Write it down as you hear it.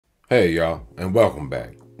Hey y'all, and welcome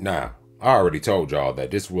back. Now, I already told y'all that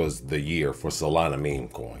this was the year for Solana meme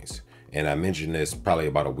coins, and I mentioned this probably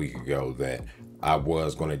about a week ago that I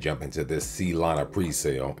was going to jump into this Sealana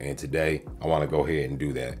pre-sale, and today I want to go ahead and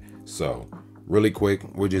do that. So, really quick,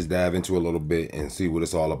 we'll just dive into a little bit and see what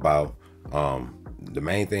it's all about. The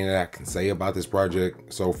main thing that I can say about this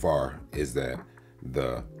project so far is that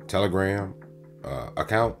the Telegram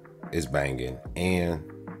account is banging, and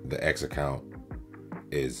the X account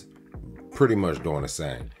is pretty much doing the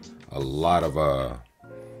same. A lot of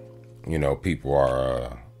people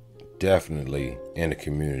are definitely in the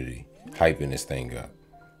community hyping this thing up,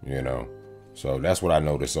 so that's what I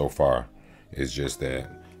noticed so far. It's just that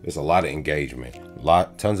it's a lot of engagement,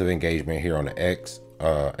 tons of engagement here on the X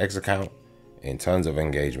account, and tons of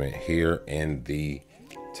engagement here in the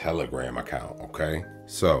Telegram account. Okay,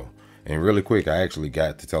 so, and really quick, I actually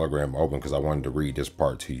got the Telegram open because I wanted to read this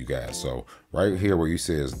part to you guys. So right here where it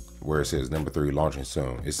says number 3 launching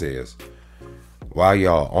soon, it says, while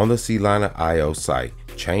y'all on the Solana IO site,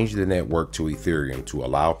 change the network to Ethereum to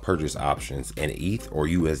allow purchase options in ETH or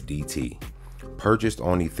USDT. Purchased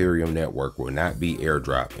on Ethereum network will not be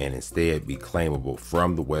airdropped and instead be claimable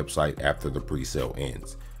from the website after the pre-sale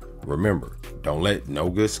ends. Remember, don't let no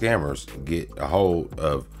good scammers get a hold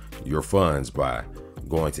of your funds by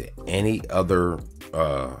going to any other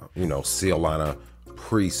Sealana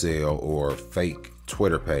pre-sale or fake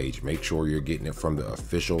Twitter page. Make sure you're getting it from the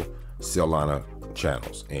official Sealana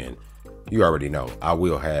channels, and you already know I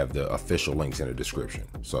will have the official links in the description,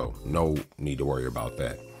 so no need to worry about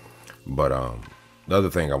that. But the other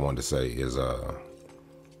thing I wanted to say is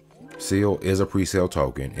Seal is a pre-sale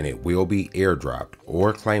token, and it will be airdropped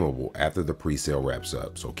or claimable after the pre-sale wraps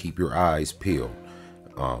up, so keep your eyes peeled.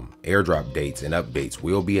 Airdrop dates and updates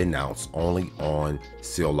will be announced only on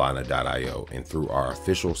Sealana.io and through our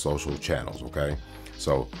official social channels. Okay,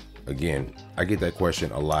 so again, I get that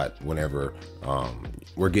question a lot whenever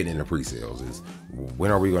we're getting into pre-sales, is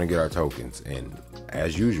when are we going to get our tokens? And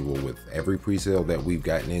as usual with every pre-sale that we've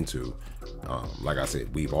gotten into, like I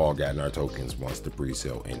said, we've all gotten our tokens once the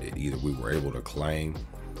pre-sale ended. Either we were able to claim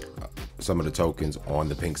some of the tokens on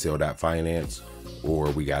the pinksale.finance,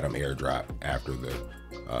 or we got them airdrop after the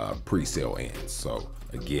pre-sale ends. So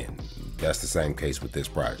again, that's the same case with this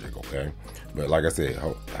project. Okay, but like I said,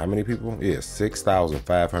 how many people? Yeah,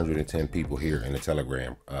 6,510 people here in the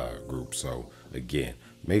Telegram group. So again,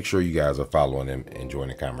 make sure you guys are following them and join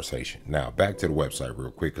the conversation. Now back to the website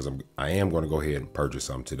real quick, because I am going to go ahead and purchase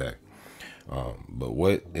some today. But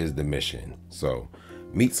what is the mission? So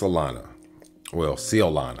meet Sealana,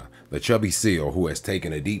 the chubby seal who has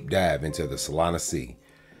taken a deep dive into the Solana Sea.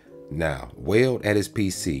 Now, whaled at his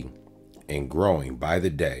PC and growing by the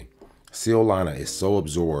day, Sealana is so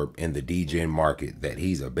absorbed in the Degen market that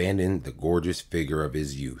he's abandoned the gorgeous figure of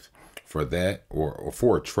his youth for that or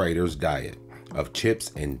for a trader's diet of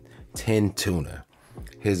chips and tinned tuna.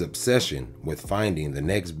 His obsession with finding the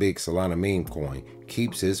next big Solana meme coin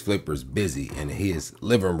keeps his flippers busy and his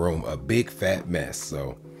living room a big fat mess.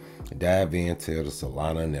 So dive into the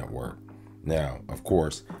Solana network. Now, of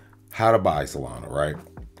course, how to buy Solana, right?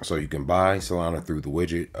 So you can buy Solana through the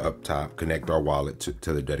widget up top, connect our wallet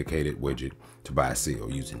to the dedicated widget to buy Seal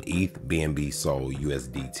using ETH, BNB, Sol,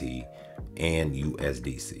 USDT, and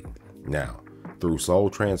USDC. Now, through Sol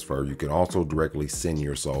transfer, you can also directly send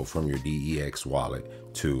your Sol from your DEX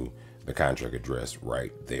wallet to the contract address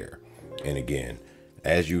right there. And again,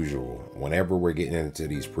 as usual, whenever we're getting into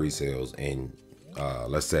these pre-sales and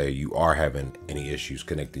let's say you are having any issues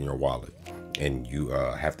connecting your wallet and you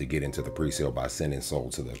have to get into the pre-sale by sending Sol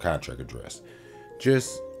to the contract address,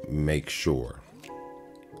 just make sure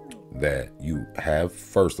that you have,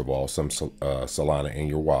 first of all, some Solana in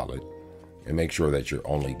your wallet, and make sure that you're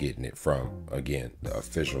only getting it from, again, the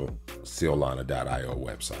official Sealana.io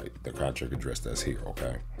website, the contract address that's here.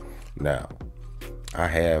 Okay, now I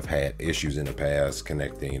have had issues in the past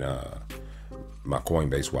connecting my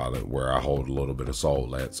Coinbase wallet where I hold a little bit of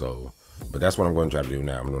Sol at. So, but that's what I'm going to try to do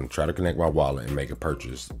now. I'm going to try to connect my wallet and make a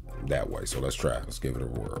purchase that way. So let's try. Let's give it a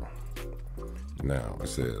whirl. Now it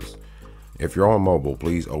says, if you're on mobile,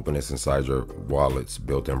 please open this inside your wallet's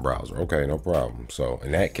built-in browser. Okay, no problem. So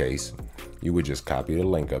in that case, you would just copy the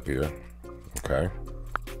link up here. Okay.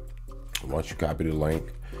 Once you copy the link,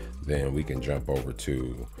 then we can jump over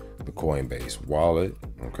to the Coinbase wallet.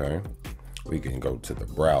 Okay. We can go to the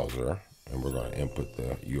browser and we're going to input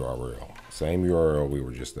the URL. Same URL we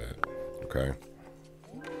were just at. Okay.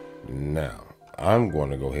 Now I'm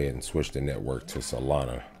going to go ahead and switch the network to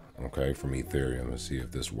Solana. Okay, from Ethereum, and see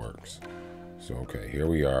if this works. So, okay, here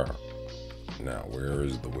we are. Now, where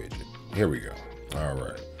is the widget? Here we go. All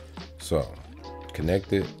right. So,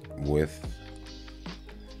 connected with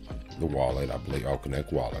the wallet. I believe I'll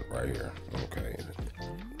connect wallet right here. Okay.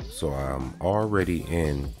 So I'm already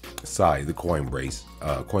inside the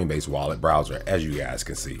Coinbase wallet browser, as you guys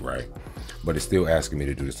can see, right? But it's still asking me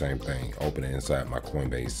to do the same thing. Open it inside my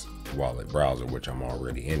Coinbase wallet browser, which I'm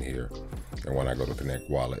already in here. And when I go to connect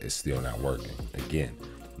wallet, it's still not working. Again,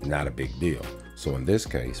 not a big deal. So in this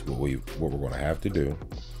case, what we're going to have to do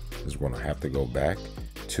is we're going to have to go back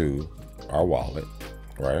to our wallet,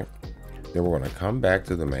 right? Then we're going to come back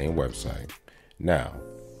to the main website. Now,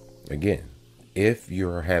 again, if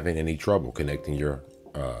you're having any trouble connecting your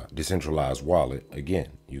decentralized wallet, again,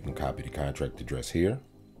 you can copy the contract address here,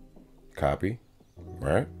 copy,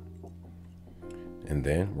 right? And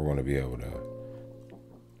then we're going to be able to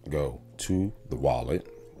go to the wallet,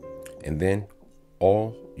 and then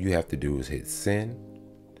all you have to do is hit send.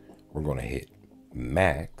 We're going to hit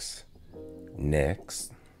max,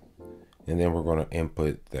 next, and then we're going to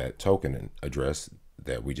input that token address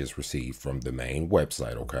that we just received from the main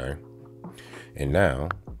website, okay? And now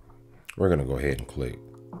we're going to go ahead and click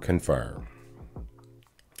confirm,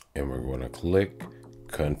 and we're going to click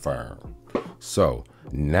confirm. So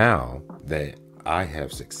now that I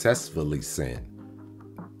have successfully sent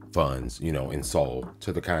funds, in Sol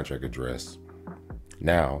to the contract address,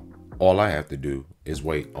 now all I have to do is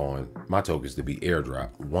wait on my tokens to be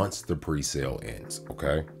airdropped once the pre-sale ends,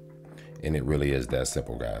 okay? And it really is that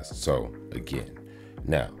simple, guys. So again,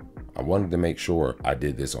 now I wanted to make sure I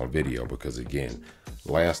did this on video because, again,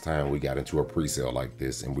 last time we got into a pre-sale like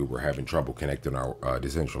this and we were having trouble connecting our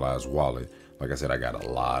decentralized wallet, like I said, I got a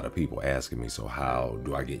lot of people asking me, so how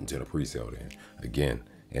do I get into the pre-sale then? Again,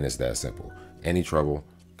 and it's that simple. Any trouble,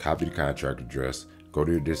 copy the contract address, go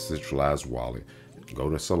to your decentralized wallet, go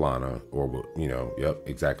to Solana, or, yep,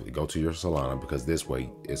 exactly. Go to your Solana, because this way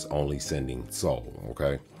it's only sending Sol,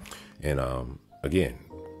 okay? And again,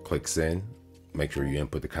 click send. Make sure you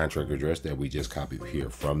input the contract address that we just copied here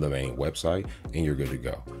from the main website, and you're good to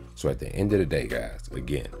go. So at the end of the day, guys,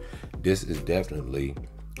 again, this is definitely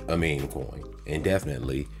a meme coin, and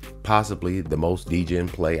definitely possibly the most degen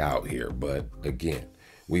play out here. But again,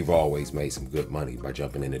 we've always made some good money by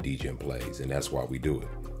jumping into degen plays, and that's why we do it.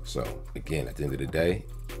 So again, at the end of the day,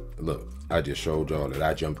 look, I just showed y'all that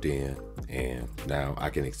I jumped in, and now I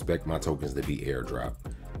can expect my tokens to be airdropped,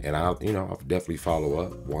 and I'll definitely follow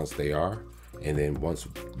up once they are. And then once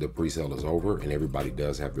the pre-sale is over and everybody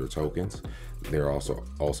does have their tokens, they're also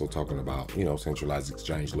talking about, centralized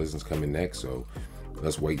exchange listings coming next. So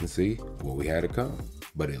let's wait and see what we had to come.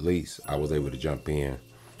 But at least I was able to jump in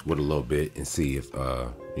with a little bit and see if,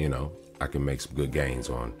 I can make some good gains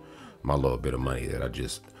on my little bit of money that I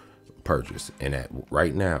just purchased. And at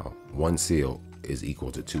right now, one seal is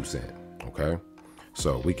equal to 2 cents. Okay.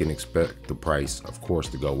 So we can expect the price, of course,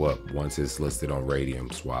 to go up once it's listed on Radium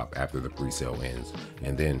Swap after the pre-sale ends,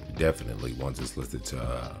 and then definitely once it's listed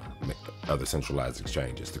to other centralized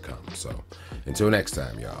exchanges to come. So until next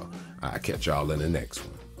time, y'all, I'll catch y'all in the next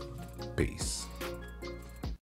one. Peace.